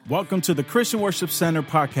Welcome to the Christian Worship Center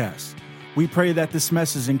podcast. We pray that this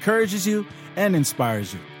message encourages you and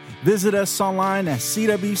inspires you. Visit us online at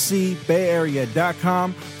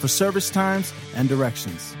cwcbayarea.com for service times and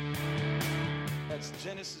directions. That's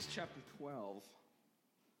Genesis chapter 12,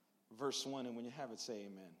 verse 1, and when you have it, say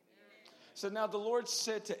amen. So now the Lord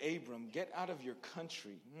said to Abram, get out of your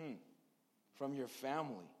country, from your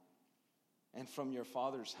family, and from your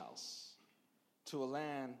father's house, to a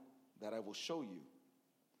land that I will show you.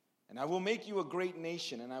 And I will make you a great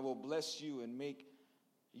nation, and I will bless you and make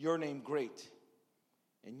your name great,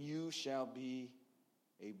 and you shall be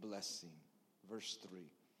a blessing. Verse 3.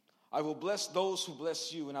 I will bless those who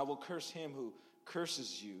bless you, and I will curse him who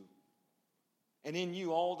curses you. And in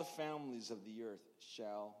you all the families of the earth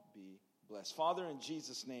shall be blessed. Father, in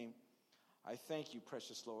Jesus' name, I thank you,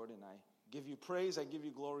 precious Lord, and I give you praise, I give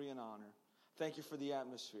you glory and honor. Thank you for the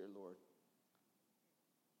atmosphere, Lord.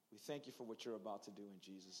 We thank you for what you're about to do in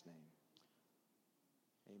Jesus' name.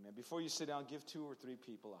 Amen. Before you sit down, give 2 or 3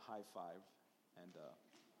 people a high five and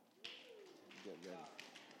get ready.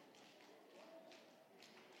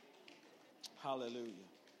 Hallelujah.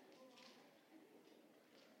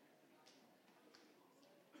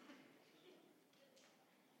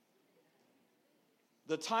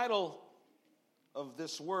 The title of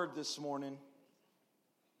this word this morning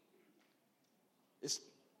is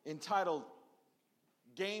entitled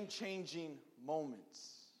Game-Changing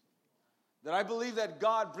Moments. That I believe that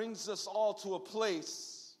God brings us all to a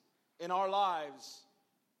place in our lives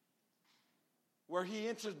where he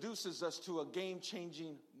introduces us to a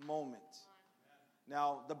game-changing moment.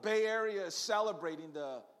 Now, the Bay Area is celebrating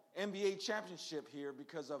the NBA championship here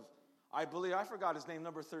because of, I forgot his name,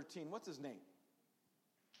 number 13. What's his name?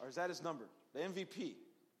 Or is that his number? The MVP.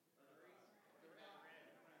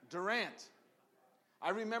 Durant. I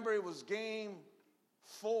remember it was game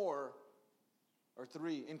 4 or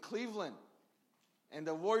 3 in Cleveland, and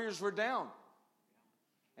the Warriors were down.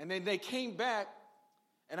 And then they came back,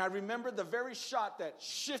 and I remember the very shot that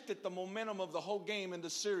shifted the momentum of the whole game in the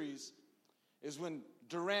series is when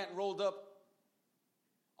Durant rolled up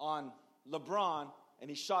on LeBron, and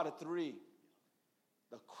he shot a 3.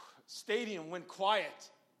 The stadium went quiet.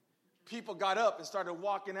 People got up and started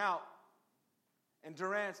walking out, and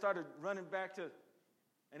Durant started running back to,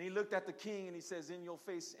 and he looked at the king and he says, in your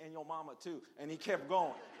face and your mama too. And he kept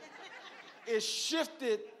going. It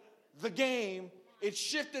shifted the game. It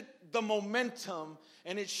shifted the momentum.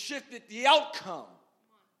 And it shifted the outcome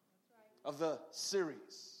of the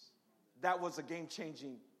series. That was a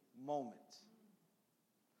game-changing moment.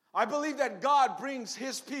 I believe that God brings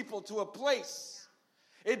his people to a place.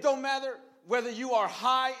 It don't matter whether you are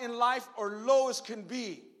high in life or low as can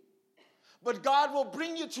be. But God will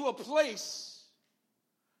bring you to a place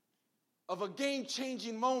of a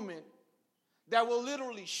game-changing moment that will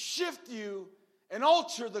literally shift you and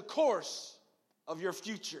alter the course of your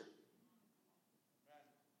future.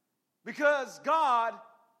 Because God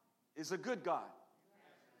is a good God.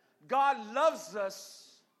 God loves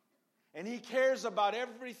us, and he cares about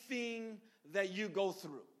everything that you go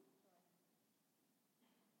through.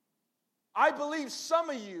 I believe some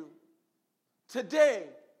of you today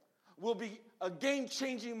will be a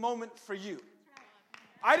game-changing moment for you.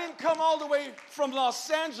 I didn't come all the way from Los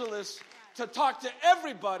Angeles to talk to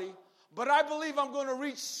everybody, but I believe I'm going to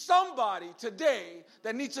reach somebody today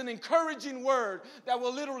that needs an encouraging word that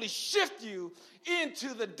will literally shift you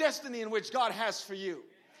into the destiny in which God has for you.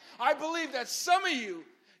 I believe that some of you,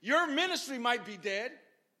 your ministry might be dead.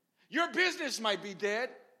 Your business might be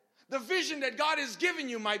dead. The vision that God has given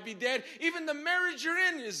you might be dead. Even the marriage you're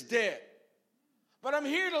in is dead. But I'm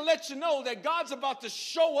here to let you know that God's about to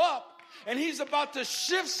show up. And he's about to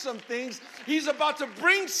shift some things. He's about to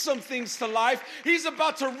bring some things to life. He's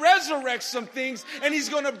about to resurrect some things. And he's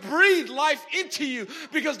going to breathe life into you.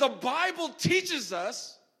 Because the Bible teaches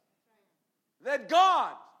us that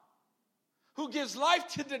God, who gives life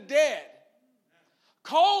to the dead,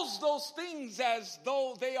 calls those things as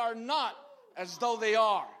though they are not, as though they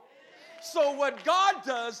are. So what God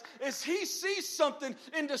does is he sees something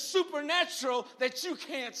in the supernatural that you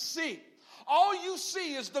can't see. All you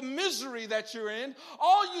see is the misery that you're in.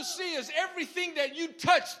 All you see is everything that you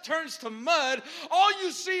touch turns to mud. All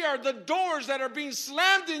you see are the doors that are being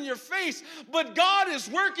slammed in your face. But God is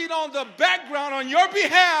working on the background on your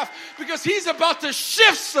behalf because he's about to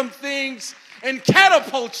shift some things and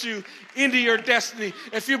catapult you into your destiny.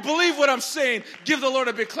 If you believe what I'm saying, give the Lord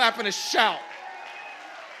a big clap and a shout.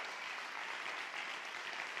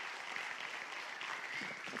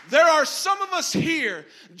 There are some of us here,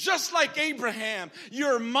 just like Abraham.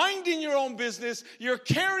 You're minding your own business, you're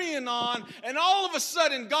carrying on, and all of a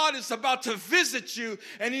sudden God is about to visit you,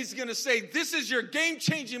 and he's going to say, this is your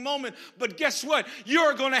game-changing moment, but guess what?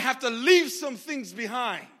 You're going to have to leave some things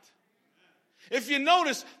behind. If you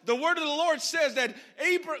notice, the word of the Lord says that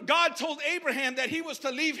God told Abraham that he was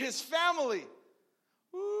to leave his family.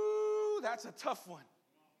 Ooh, that's a tough one.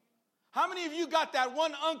 How many of you got that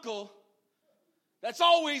one uncle that's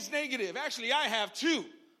always negative? Actually, I have two.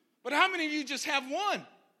 But how many of you just have one?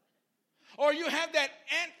 Or you have that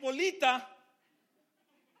Aunt Juanita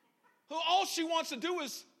who all she wants to do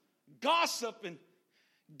is gossip and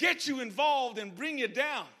get you involved and bring you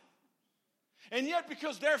down. And yet,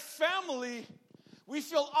 because they're family, we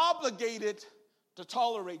feel obligated to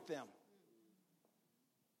tolerate them.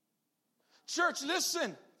 Church,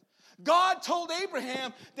 listen. God told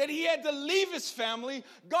Abraham that he had to leave his family.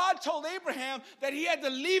 God told Abraham that he had to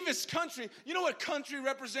leave his country. You know what country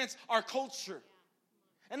represents? Our culture.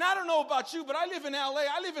 And I don't know about you, but I live in LA.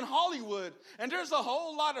 I live in Hollywood. And there's a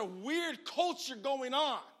whole lot of weird culture going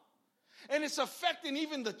on. And it's affecting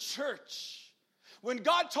even the church. When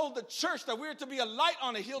God told the church that we're to be a light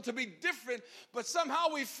on a hill, to be different, but somehow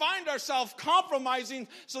we find ourselves compromising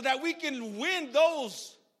so that we can win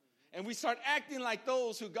those. And we start acting like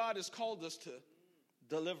those who God has called us to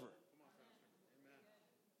deliver.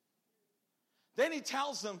 Then he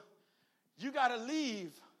tells them, you got to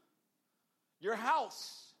leave your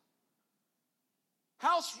house.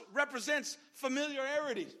 House represents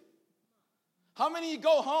familiarity. How many of you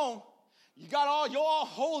go home, you're all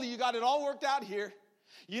holy, you got it all worked out here.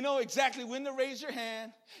 You know exactly when to raise your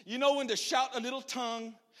hand. You know when to shout a little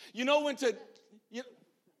tongue. You know when to...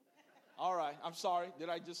 All right, I'm sorry. Did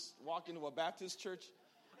I just walk into a Baptist church?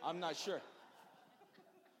 I'm not sure.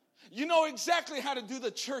 You know exactly how to do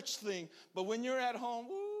the church thing, but when you're at home,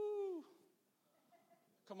 woo.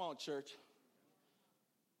 Come on, church.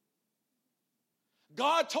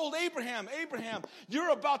 God told Abraham,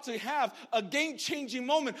 you're about to have a game-changing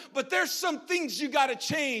moment, but there's some things you got to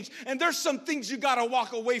change, and there's some things you got to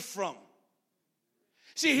walk away from.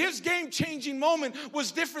 See, his game-changing moment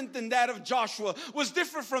was different than that of Joshua, was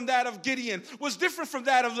different from that of Gideon, was different from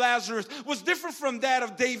that of Lazarus, was different from that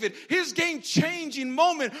of David. His game-changing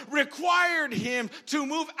moment required him to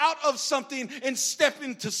move out of something and step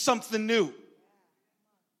into something new.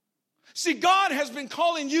 See, God has been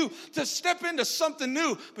calling you to step into something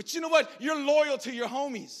new, but you know what? You're loyal to your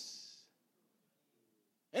homies.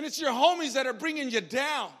 And it's your homies that are bringing you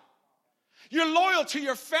down. You're loyal to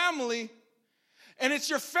your family, and it's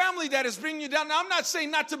your family that is bringing you down. Now, I'm not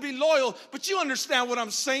saying not to be loyal, but you understand what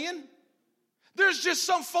I'm saying. There's just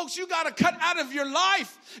some folks you got to cut out of your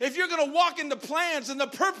life if you're going to walk in the plans and the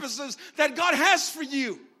purposes that God has for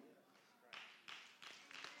you.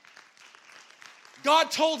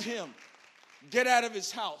 God told him, get out of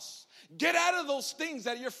his house. Get out of those things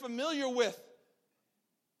that you're familiar with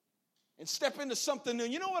and step into something new.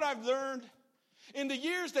 You know what I've learned? In the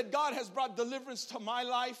years that God has brought deliverance to my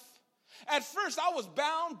life, at first I was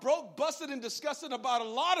bound, broke, busted, and disgusted about a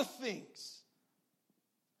lot of things.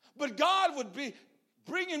 But God would be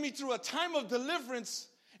bringing me through a time of deliverance,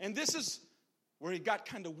 and this is where it got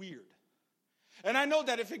kind of weird. And I know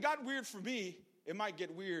that if it got weird for me, it might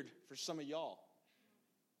get weird for some of y'all.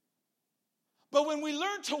 But when we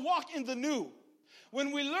learn to walk in the new,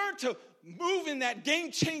 when we learn to move in that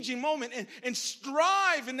game-changing moment and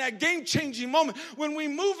strive in that game-changing moment, when we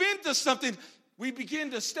move into something, we begin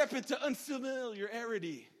to step into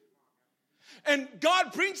unfamiliarity. And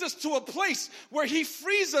God brings us to a place where he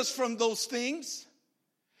frees us from those things,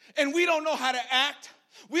 and we don't know how to act.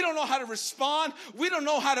 We don't know how to respond. We don't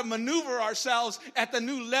know how to maneuver ourselves at the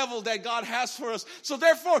new level that God has for us. So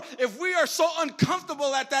therefore, if we are so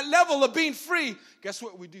uncomfortable at that level of being free, guess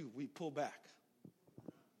what we do? We pull back.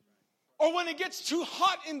 Or when it gets too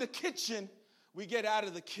hot in the kitchen, we get out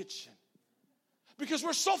of the kitchen. Because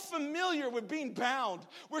we're so familiar with being bound.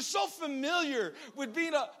 We're so familiar with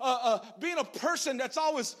being a person that's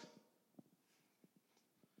always,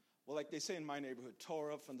 well, like they say in my neighborhood,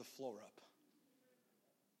 tore up from the floor up.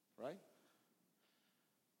 Right?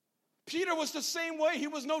 Peter was the same way. He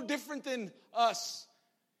was no different than us.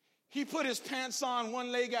 He put his pants on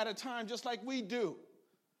one leg at a time, just like we do.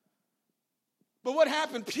 But what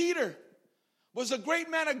happened? Peter was a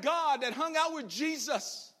great man of God that hung out with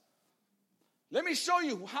Jesus. Let me show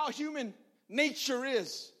you how human nature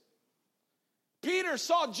is. Peter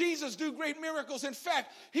saw Jesus do great miracles. In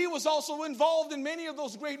fact, he was also involved in many of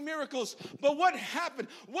those great miracles. But what happened?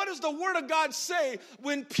 What does the Word of God say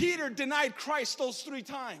when Peter denied Christ those 3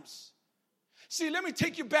 times? See, let me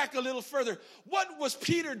take you back a little further. What was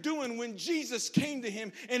Peter doing when Jesus came to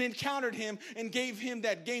him and encountered him and gave him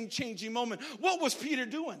that game-changing moment? What was Peter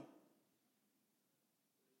doing?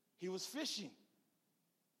 He was fishing.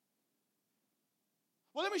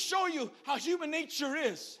 Well, let me show you how human nature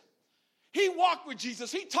is. He walked with Jesus.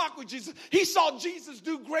 He talked with Jesus. He saw Jesus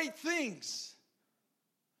do great things.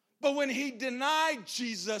 But when he denied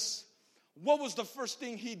Jesus, what was the first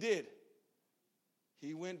thing he did?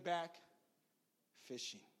 He went back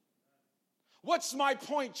fishing. What's my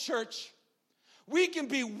point, church? We can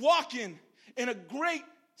be walking in a great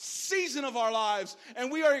season of our lives and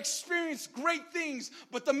we are experiencing great things,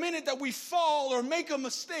 but the minute that we fall or make a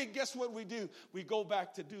mistake, guess what we do? We go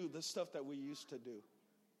back to do the stuff that we used to do.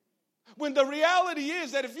 When the reality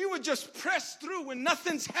is that if you would just press through when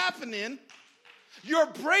nothing's happening, your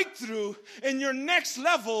breakthrough and your next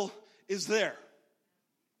level is there.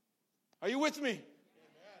 Are you with me?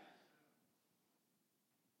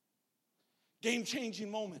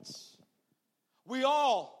 Game-changing moments. We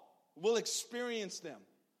all will experience them.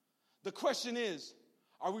 The question is,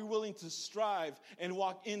 are we willing to strive and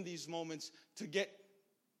walk in these moments to get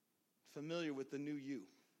familiar with the new you?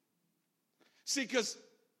 See, because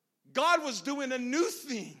God was doing a new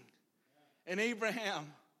thing in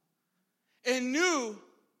Abraham. And new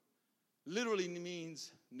literally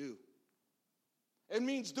means new. It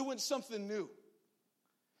means doing something new.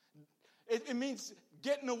 It means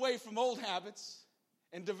getting away from old habits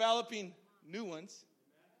and developing new ones.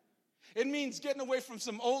 It means getting away from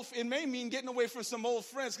it may mean getting away from some old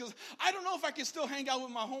friends, because I don't know if I can still hang out with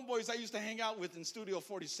my homeboys I used to hang out with in Studio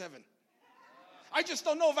 47. I just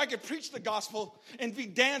don't know if I could preach the gospel and be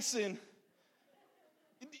dancing.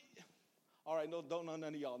 All right, none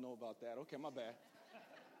of y'all know about that. Okay, my bad.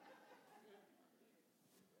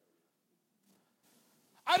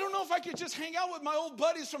 I don't know if I could just hang out with my old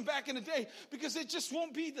buddies from back in the day, because it just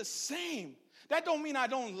won't be the same. That don't mean I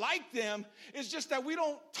don't like them. It's just that we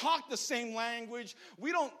don't talk the same language.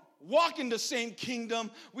 We don't walk in the same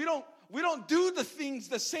kingdom. We don't do the things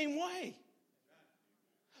the same way.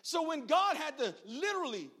 So when God had to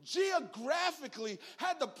literally, geographically,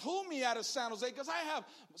 had to pull me out of San Jose, because I have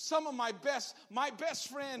some of my best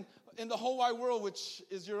friend in the whole wide world, which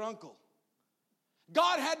is your uncle.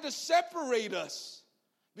 God had to separate us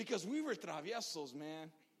because we were traviesos, man.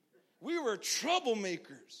 We were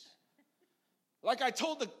troublemakers. Like I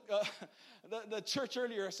told the church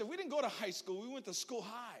earlier, I said, we didn't go to high school. We went to school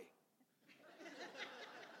high.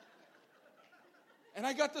 And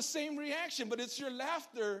I got the same reaction, but it's your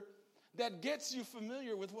laughter that gets you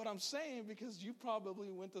familiar with what I'm saying, because you probably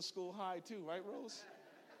went to school high too, right, Rose?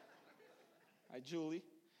 Hi, Julie.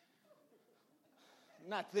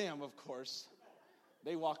 Not them, of course.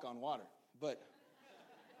 They walk on water. But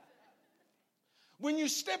when you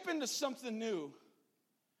step into something new,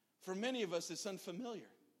 for many of us, it's unfamiliar.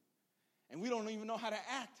 And we don't even know how to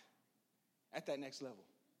act at that next level.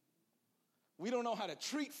 We don't know how to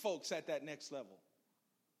treat folks at that next level.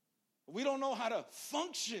 We don't know how to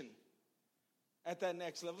function at that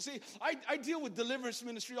next level. See, I deal with deliverance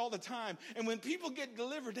ministry all the time. And when people get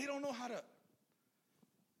delivered, they don't know how to.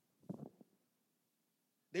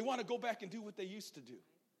 They want to go back and do what they used to do.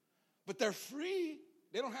 But they're free.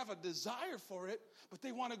 They don't have a desire for it, but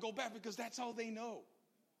they want to go back because that's all they know.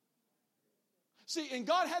 See, and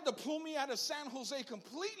God had to pull me out of San Jose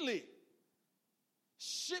completely.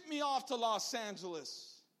 Ship me off to Los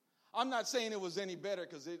Angeles. I'm not saying it was any better,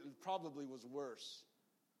 because it probably was worse.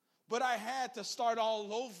 But I had to start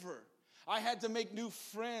all over. I had to make new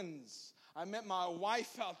friends. I met my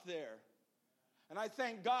wife out there. And I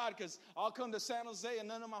thank God, because I'll come to San Jose and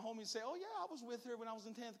none of my homies say, oh, yeah, I was with her when I was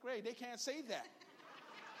in 10th grade. They can't say that.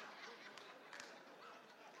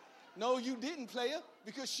 No, you didn't, player,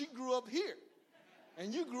 because she grew up here.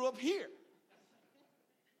 And you grew up here.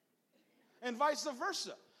 And vice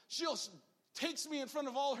versa. She'll takes me in front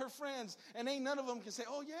of all her friends, and ain't none of them can say,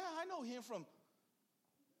 oh, yeah, I know him from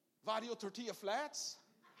Vadio Tortilla Flats.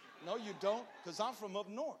 No, you don't, because I'm from up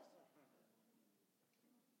north.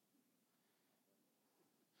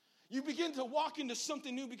 You begin to walk into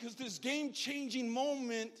something new because this game-changing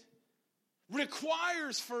moment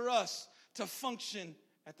requires for us to function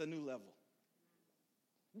at the new level.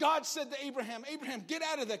 God said to Abraham, Abraham, get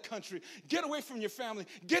out of that country. Get away from your family.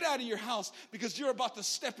 Get out of your house, because you're about to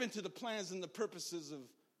step into the plans and the purposes of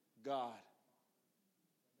God.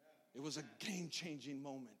 It was a game-changing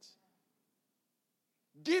moment.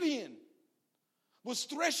 Gideon was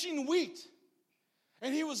threshing wheat,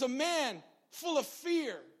 and he was a man full of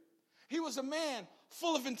fear. He was a man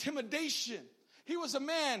full of intimidation. He was a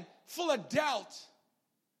man full of doubt.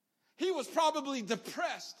 He was probably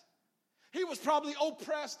depressed. He was probably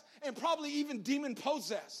oppressed and probably even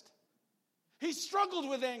demon-possessed. He struggled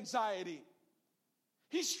with anxiety.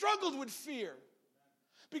 He struggled with fear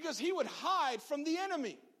because he would hide from the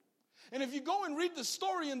enemy. And if you go and read the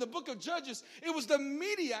story in the book of Judges, it was the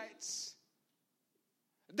Midianites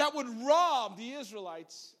that would rob the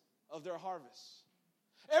Israelites of their harvest.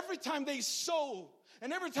 Every time they sow,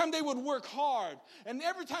 and every time they would work hard, and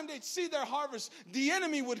every time they'd see their harvest, the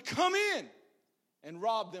enemy would come in and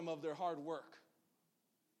rob them of their hard work.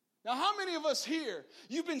 Now, how many of us here,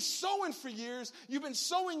 you've been sowing for years, you've been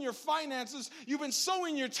sowing your finances, you've been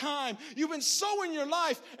sowing your time, you've been sowing your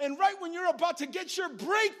life, and right when you're about to get your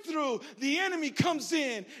breakthrough, the enemy comes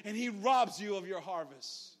in and he robs you of your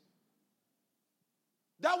harvest.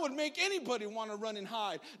 That would make anybody want to run and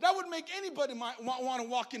hide. That would make anybody want to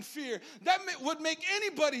walk in fear. That would make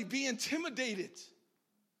anybody be intimidated.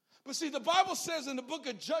 But see, the Bible says in the book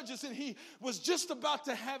of Judges, and he was just about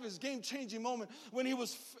to have his game-changing moment when he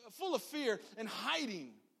was full of fear and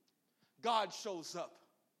hiding. God shows up,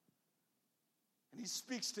 and he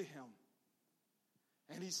speaks to him,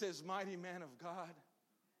 and he says, "Mighty man of God,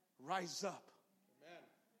 rise up." Amen.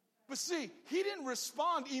 But see, he didn't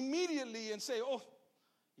respond immediately and say, "Oh,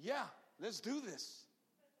 yeah, let's do this."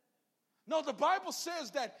 No, the Bible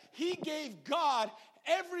says that he gave God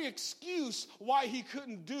every excuse why he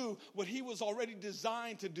couldn't do what he was already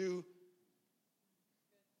designed to do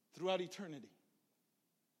throughout eternity.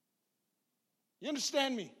 You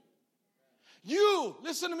understand me? You,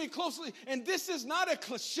 listen to me closely, and this is not a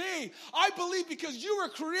cliche. I believe because you were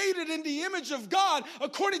created in the image of God,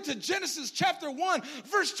 according to Genesis chapter 1,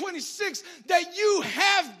 verse 26, that you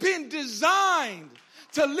have been designed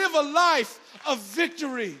to live a life of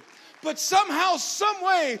victory. But somehow, some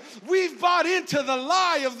way, we've bought into the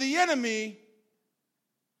lie of the enemy,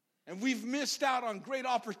 and we've missed out on great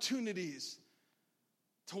opportunities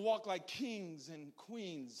to walk like kings and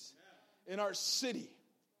queens in our city.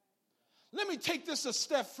 Let me take this a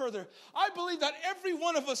step further. I believe that every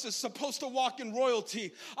one of us is supposed to walk in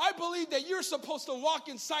royalty. I believe that you're supposed to walk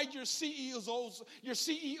inside your CEO's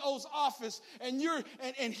office,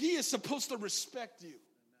 and he is supposed to respect you.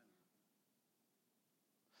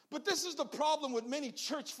 But this is the problem with many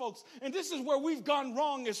church folks, and this is where we've gone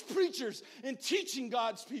wrong as preachers in teaching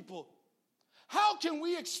God's people. How can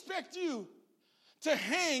we expect you to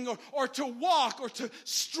hang or to walk or to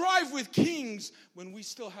strive with kings when we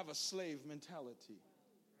still have a slave mentality?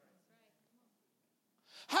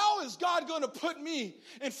 How is God going to put me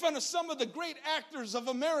in front of some of the great actors of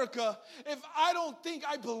America if I don't think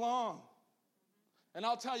I belong? And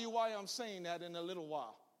I'll tell you why I'm saying that in a little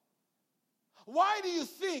while. Why do you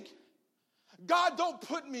think God don't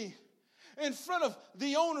put me in front of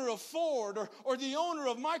the owner of Ford or the owner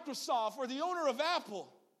of Microsoft or the owner of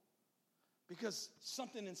Apple? Because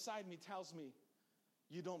something inside me tells me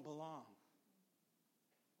you don't belong.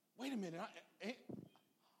 Wait a minute.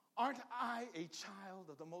 Aren't I a child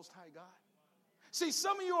of the Most High God? See,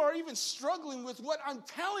 some of you are even struggling with what I'm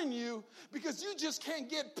telling you because you just can't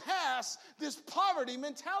get past this poverty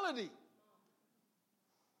mentality.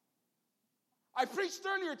 I preached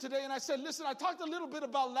earlier today and I said, listen, I talked a little bit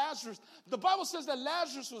about Lazarus. The Bible says that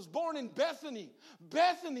Lazarus was born in Bethany.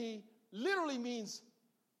 Bethany literally means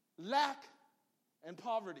lack and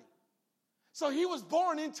poverty. So he was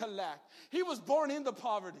born into lack. He was born into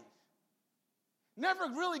poverty. Never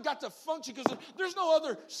really got to function because there's no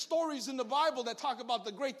other stories in the Bible that talk about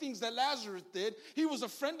the great things that Lazarus did. He was a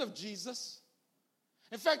friend of Jesus.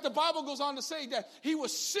 In fact, the Bible goes on to say that he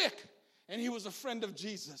was sick and he was a friend of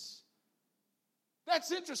Jesus.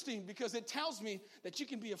 That's interesting because it tells me that you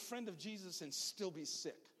can be a friend of Jesus and still be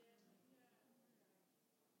sick.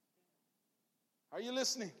 Are you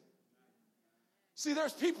listening? See,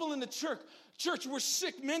 there's people in the church, we're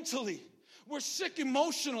sick mentally. We're sick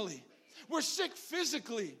emotionally. We're sick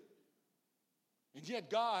physically. And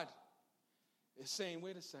yet God is saying,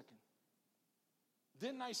 wait a second.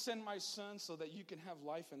 Didn't I send my son so that you can have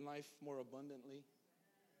life and life more abundantly?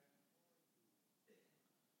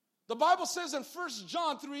 The Bible says in 1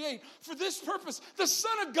 John 3:8, for this purpose, the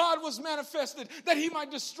Son of God was manifested, that he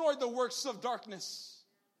might destroy the works of darkness.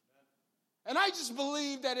 And I just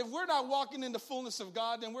believe that if we're not walking in the fullness of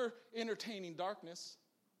God, then we're entertaining darkness.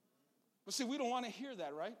 But see, we don't want to hear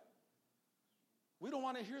that, right? We don't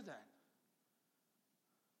want to hear that.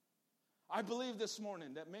 I believe this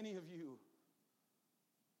morning that many of you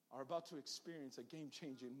are about to experience a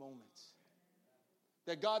game-changing moment.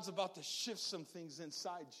 That God's about to shift some things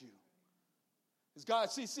inside you. Is God,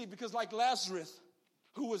 see, because like Lazarus,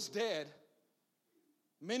 who was dead,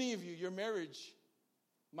 many of you, your marriage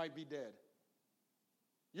might be dead.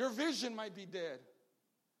 Your vision might be dead.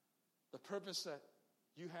 the purpose that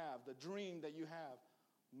you have, the dream that you have,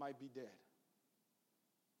 might be dead.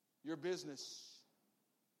 Your business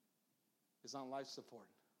is on life support.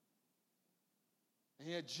 And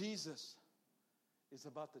yet Jesus is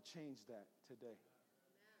about to change that today.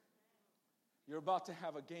 You're about to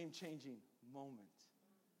have a game-changing moment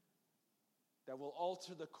that will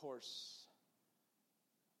alter the course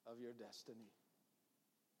of your destiny,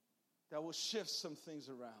 that will shift some things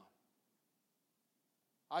around.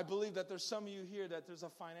 I believe that there's some of you here that there's a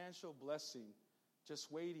financial blessing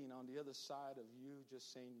just waiting on the other side of you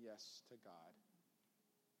just saying yes to God.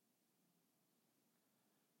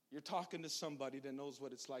 You're talking to somebody that knows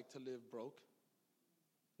what it's like to live broke,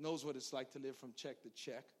 knows what it's like to live from check to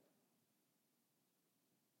check.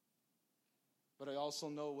 But I also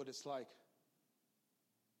know what it's like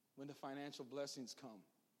when the financial blessings come.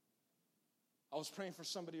 I was praying for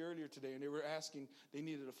somebody earlier today, and they were asking, they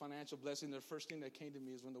needed a financial blessing. The first thing that came to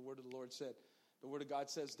me is when the word of the Lord said, the word of God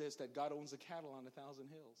says this, that God owns the cattle on 1,000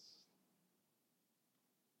 hills.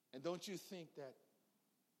 And don't you think that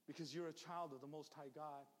because you're a child of the Most High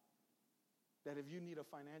God, that if you need a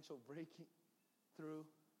financial breakthrough,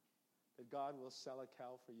 that God will sell a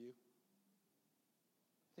cow for you?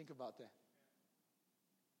 Think about that.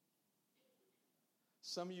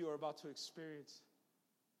 Some of you are about to experience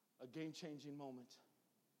a game-changing moment.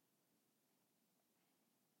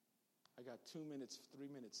 I got 2 minutes, 3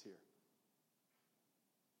 minutes here.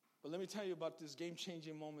 But let me tell you about this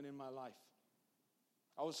game-changing moment in my life.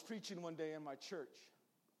 I was preaching one day in my church,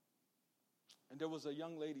 and there was a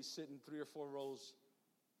young lady sitting 3 or 4 rows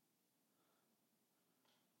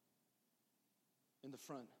in the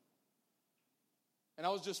front. And I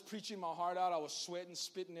was just preaching my heart out. I was sweating,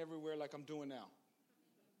 spitting everywhere like I'm doing now.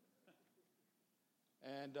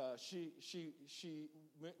 And she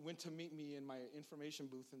went to meet me in my information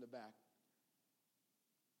booth in the back.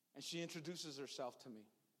 And she introduces herself to me.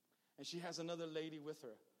 And she has another lady with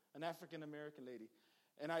her, an African-American lady.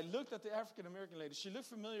 And I looked at the African-American lady. She looked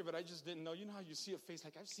familiar, but I just didn't know. You know how you see a face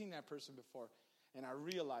like, I've seen that person before. And I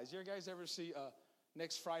realized, you guys ever see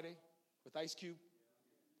Next Friday with Ice Cube?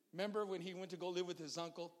 Remember when he went to go live with his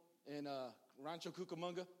uncle in Rancho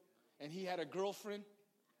Cucamonga? And he had a girlfriend?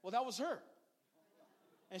 Well, that was her.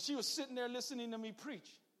 And she was sitting there listening to me preach.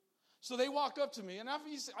 So they walk up to me, and I've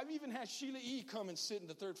even had Sheila E. come and sit in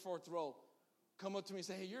the 3rd, 4th row, come up to me and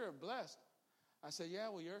say, hey, you're blessed. I said, yeah,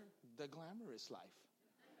 well, you're the glamorous life.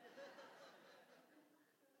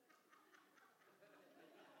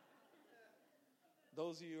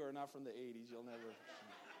 Those of you who are not from the 80s, you'll never,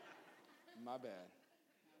 my bad.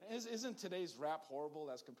 Isn't today's rap horrible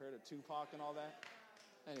as compared to Tupac and all that?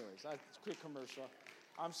 Anyways, quick commercial.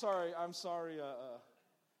 I'm sorry,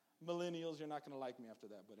 millennials, you're not going to like me after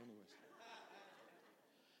that, but anyways.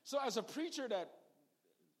 So as a preacher that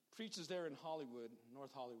preaches there in Hollywood,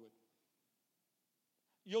 North Hollywood,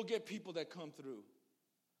 you'll get people that come through.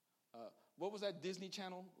 What was that Disney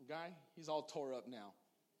Channel guy? He's all tore up now.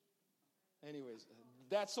 Anyways,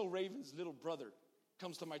 That's So Raven's little brother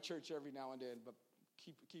comes to my church every now and then, but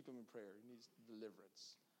keep him in prayer. He needs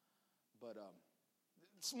deliverance. But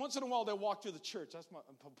once in a while, they'll walk through the church. That's my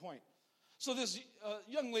point. So this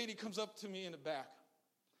young lady comes up to me in the back,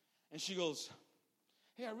 and she goes,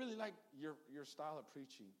 hey, I really like your style of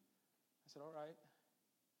preaching. I said, all right.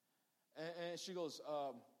 And she goes,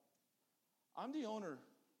 I'm the owner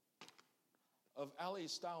of LA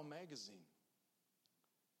Style Magazine,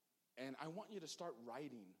 and I want you to start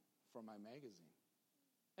writing for my magazine.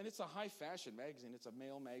 And it's a high-fashion magazine. It's a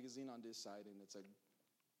male magazine on this side, and it's a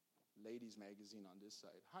ladies magazine on this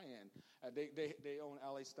side, high-end. They own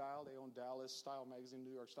LA Style, they own Dallas Style Magazine,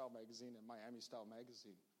 New York Style Magazine, and Miami Style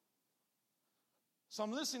Magazine. So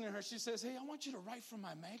I'm listening to her. She says, hey, I want you to write for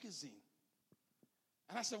my magazine.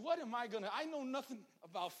 And I said, what am I going to? I know nothing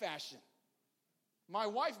about fashion. My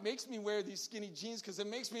wife makes me wear these skinny jeans because it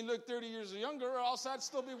makes me look 30 years younger, or else I'd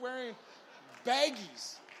still be wearing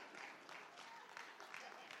baggies.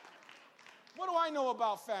 What do I know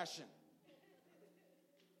about fashion?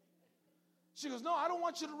 She goes, no, I don't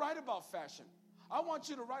want you to write about fashion. I want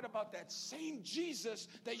you to write about that same Jesus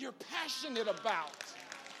that you're passionate about.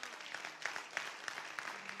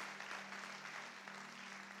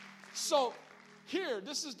 So here,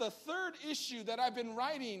 this is the 3rd issue that I've been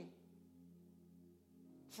writing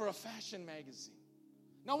for a fashion magazine.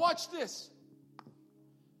 Now watch this.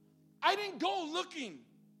 I didn't go looking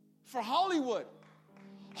for Hollywood.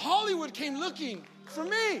 Hollywood came looking for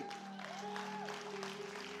me.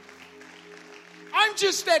 I'm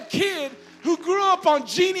just that kid who grew up on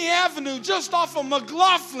Jeannie Avenue just off of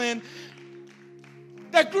McLaughlin,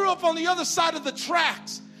 that grew up on the other side of the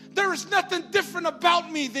tracks, There is nothing different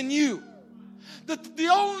about me than you. The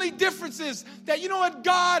only difference is that, you know what,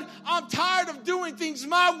 God, I'm tired of doing things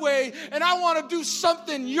my way, and I want to do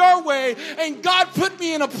something your way. And God put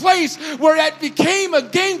me in a place where that became a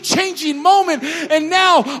game-changing moment. And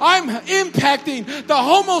now I'm impacting the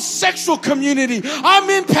homosexual community. I'm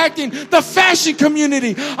impacting the fashion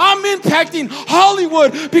community. I'm impacting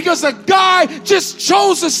Hollywood because a guy just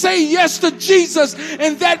chose to say yes to Jesus,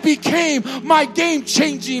 and that became my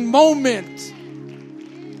game-changing moment.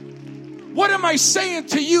 What am I saying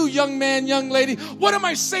to you, young man, young lady? What am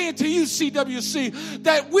I saying to you, CWC?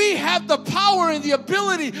 That we have the power and the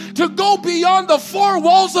ability to go beyond the four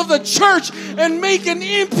walls of the church and make an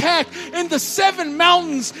impact in the 7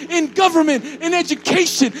 mountains, in government, in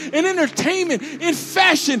education, in entertainment, in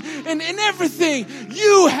fashion, and in everything.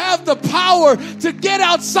 You have the power to get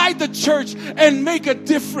outside the church and make a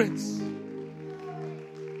difference.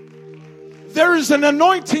 There is an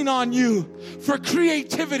anointing on you for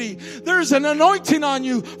creativity. There's an anointing on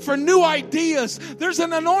you for new ideas. There's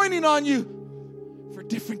an anointing on you for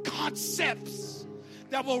different concepts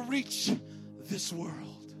that will reach this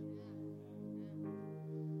world.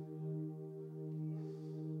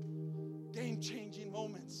 Game-changing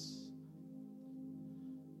moments.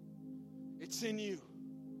 It's in you.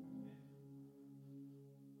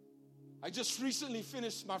 I just recently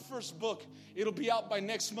finished my first book. It'll be out by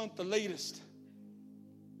next month, the latest.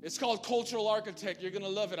 It's called Cultural Architect. You're going to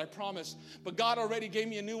love it, I promise. But God already gave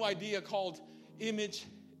me a new idea called Image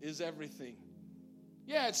is Everything.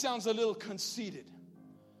 Yeah, it sounds a little conceited.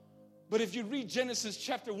 But if you read Genesis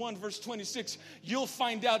chapter 1, verse 26, you'll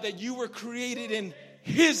find out that you were created in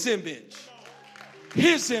His image.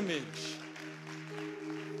 His image.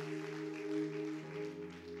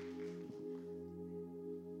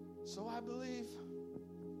 So I believe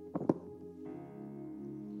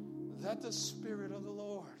that the Spirit of the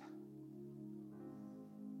Lord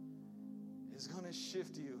is going to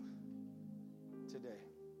shift you today.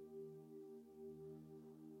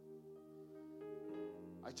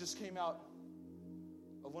 I just came out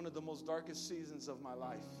of one of the most darkest seasons of my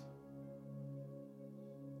life.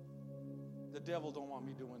 The devil don't want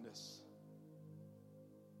me doing this.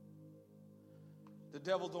 The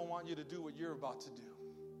devil don't want you to do what you're about to do.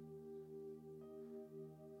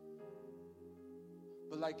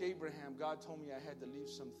 But like Abraham, God told me I had to leave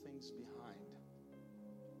some things behind.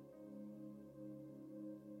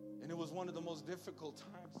 And it was one of the most difficult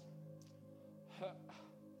times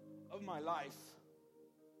of my life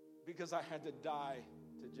because I had to die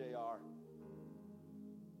to JR.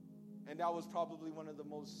 And that was probably one of the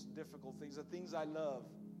most difficult things, the things I love.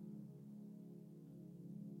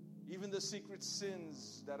 Even the secret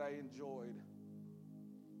sins that I enjoyed,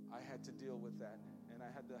 I had to deal with that. And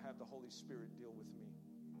I had to have the Holy Spirit deal with me.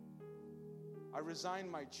 I resigned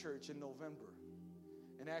my church in November.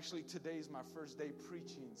 And actually today's my first day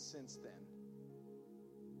preaching since then.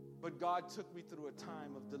 But God took me through a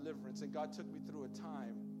time of deliverance. And God took me through a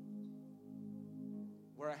time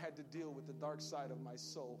where I had to deal with the dark side of my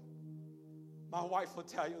soul. My wife will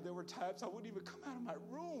tell you there were times I wouldn't even come out of my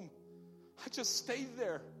room. I just stayed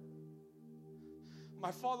there.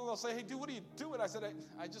 My father-in-law say, "Hey, dude, what are you doing?" I said,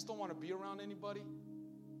 I just don't want to be around anybody.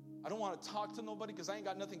 I don't want to talk to nobody because I ain't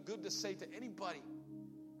got nothing good to say to anybody.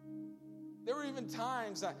 There were even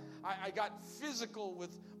times I got physical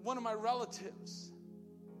with one of my relatives.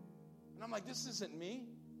 And I'm like, this isn't me.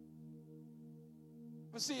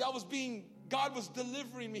 But see, God was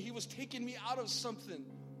delivering me. He was taking me out of something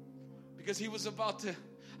because I was about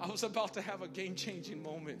to have a game-changing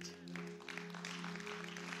moment.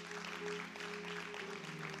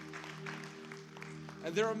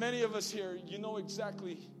 And there are many of us here, you know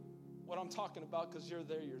exactly what I'm talking about because you're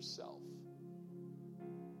there yourself.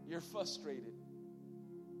 You're frustrated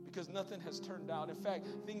because nothing has turned out. In fact,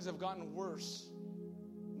 things have gotten worse,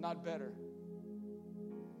 not better.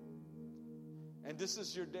 And this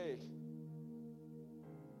is your day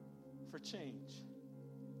for change.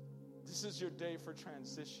 This is your day for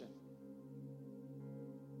transition.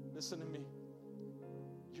 Listen to me.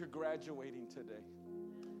 You're graduating today.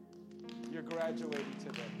 You're graduating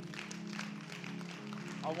today.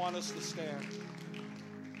 I want us to stand.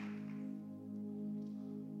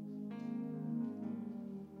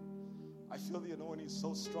 I feel the anointing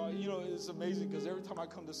so strong. You know, it's amazing because every time I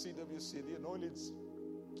come to CWC, the anointing's...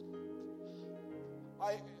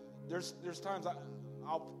 There's times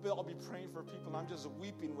I'll be praying for people and I'm just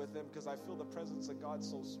weeping with them because I feel the presence of God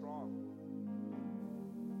so strong.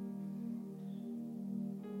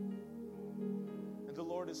 And the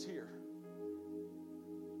Lord is here.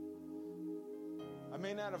 I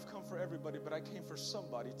may not have come for everybody, but I came for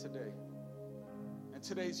somebody today. And And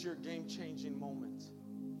today's your game-changing moment.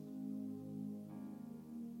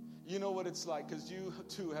 You know what it's like, because you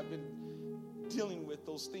too have been dealing with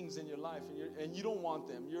those things in your life, and you don't want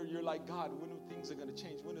them. You're like, God, when are things are going to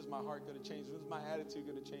change? When is my heart going to change? When is my attitude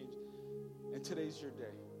going to change? And today's your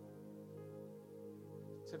day.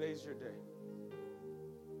 Today's your day.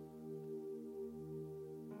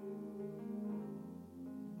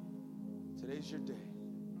 Today's your day.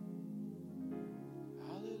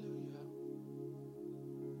 Hallelujah.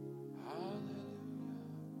 Hallelujah.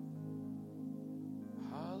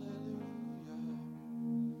 Hallelujah.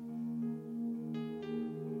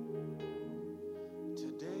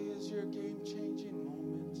 Today is your game-changing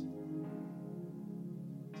moment.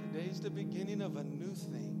 Today's the beginning of a new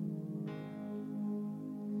thing.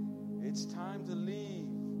 It's time to leave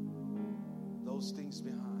those things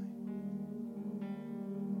behind.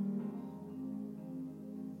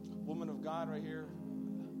 Woman of God right here,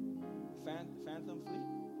 Phantom Fleet?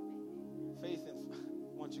 Faith and I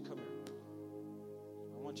want you to come here.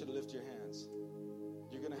 I want you to lift your hands.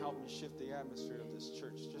 You're going to help me shift the atmosphere of this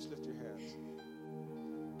church. Just lift your hands.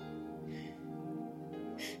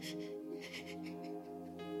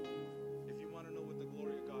 If you want to know what the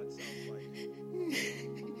glory of God sounds like,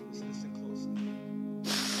 just listen closely.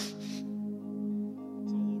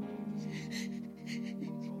 It's all over you.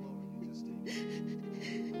 It's all over you. Just take it.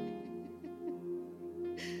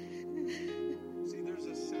 See, there's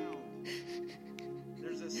a sound.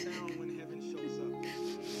 There's a sound when heaven shows up.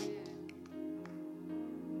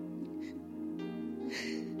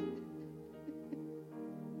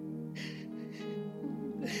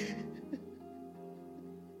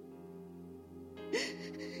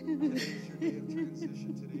 Today is your day of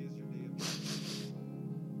transition. Today is your day of transition.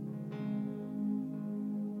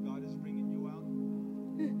 God is bringing you out,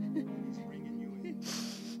 and He's bringing you in.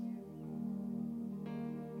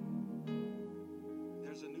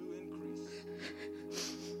 There's a new increase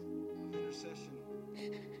of intercession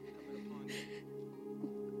coming upon you.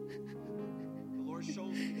 The Lord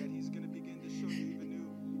shows me that He's going to begin to show you even new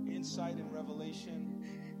insight and revelation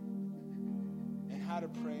and how to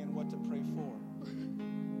pray and what to pray for.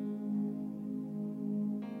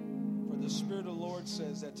 The Spirit of the Lord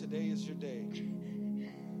says that today is your day.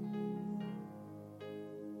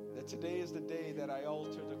 That today is the day that I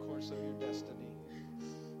alter the course of your destiny.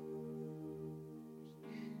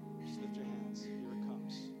 Just lift your hands. Here it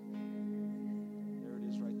comes. There it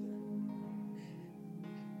is right there.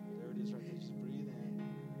 There it is right there. Just breathe in.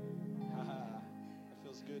 That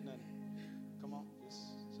feels good, doesn't it? Come on.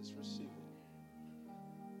 Just receive it.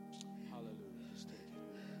 Hallelujah. Just take it.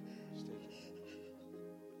 Just take it.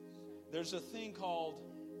 There's a thing called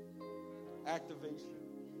activation.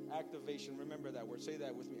 Activation. Remember that word. Say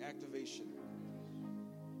that with me. Activation.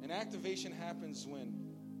 And activation happens when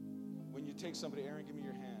you take somebody, Aaron, give me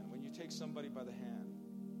your hand. When you take somebody by the hand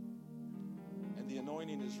and the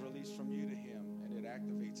anointing is released from you to him and it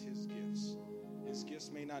activates his gifts. His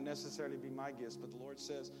gifts may not necessarily be my gifts, but the Lord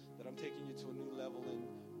says that I'm taking you to a new level in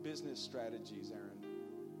business strategies, Aaron.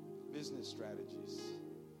 Business strategies.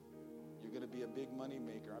 You're going to be a big money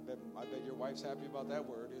maker. I bet your wife's happy about that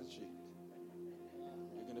word, isn't she?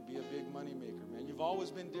 You're going to be a big money maker, man. You've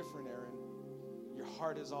always been different, Aaron. Your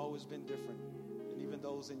heart has always been different, and even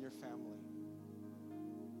those in your family.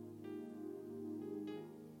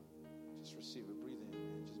 Just receive it. Breathe in,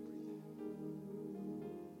 man. Just breathe in.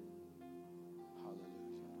 Hallelujah.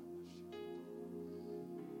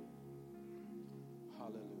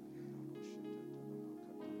 Hallelujah.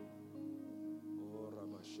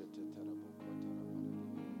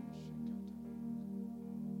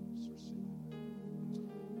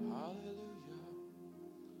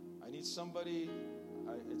 Somebody,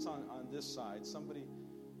 it's on this side. Somebody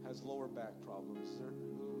has lower back problems.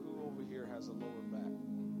 Who over here has a lower back?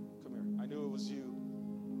 Come here. I knew it was you,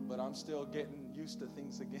 but I'm still getting used to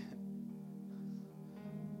things again.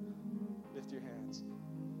 Lift your hands.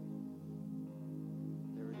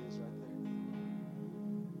 There it is right there.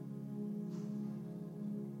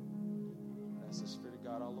 That's the Spirit of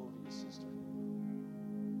God all over you, sister.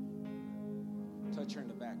 Touch her in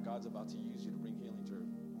the back. God's about to use you to bring healing to her.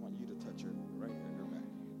 I want you to touch her right here in her back.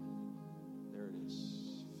 There it is.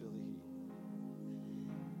 Feel the heat.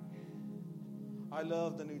 I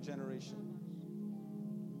love the new generation.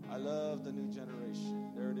 I love the new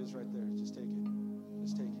generation. There it is right there. Just take it.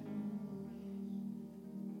 Just take it.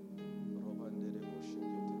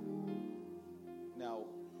 Now,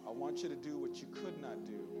 I want you to do what you could not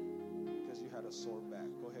do because you had a sore back.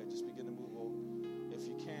 Go ahead. Just begin to move over. If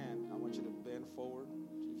you can, I want you to bend forward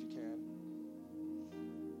if you can.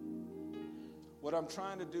 What I'm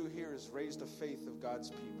trying to do here is raise the faith of God's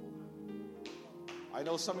people. I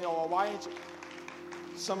know some of y'all,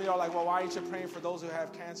 some of y'all are like, well, why ain't you praying for those who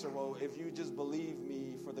have cancer? Well, if you just believe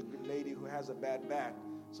me for the lady who has a bad back,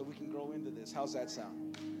 so we can grow into this. How's that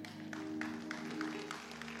sound?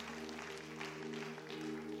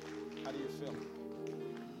 How do you feel?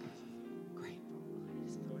 Grateful.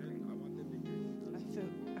 Go ahead. I want them to hear you.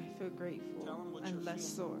 I feel grateful. Tell them what and you're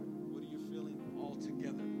less feeling. sore. What are you feeling all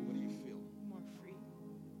together? What do you feel? More free.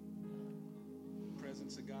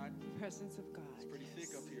 Presence of God. Presence of God. It's pretty thick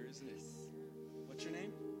up here, isn't it? What's your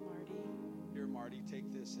name? Marty. Here, Marty,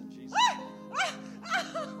 take this in Jesus'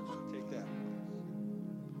 Take that.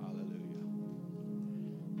 Hallelujah.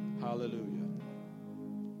 Hallelujah.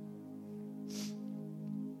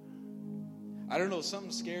 I don't know,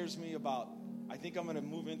 something scares me about, I think I'm going to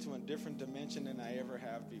move into a different dimension than I ever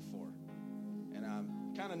have before. And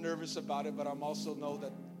I'm kind of nervous about it, but I'm also know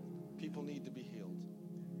that people need to be healed.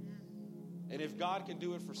 And if God can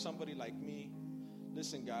do it for somebody like me,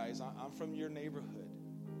 listen, guys, I'm from your neighborhood.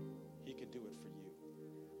 He can do it for you.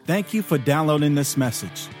 Thank you for downloading this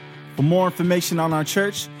message. For more information on our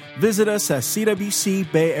church, visit us at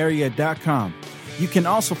cwcbayarea.com. You can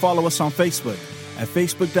also follow us on Facebook at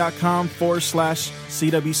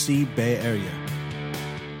facebook.com/CWC Bay Area.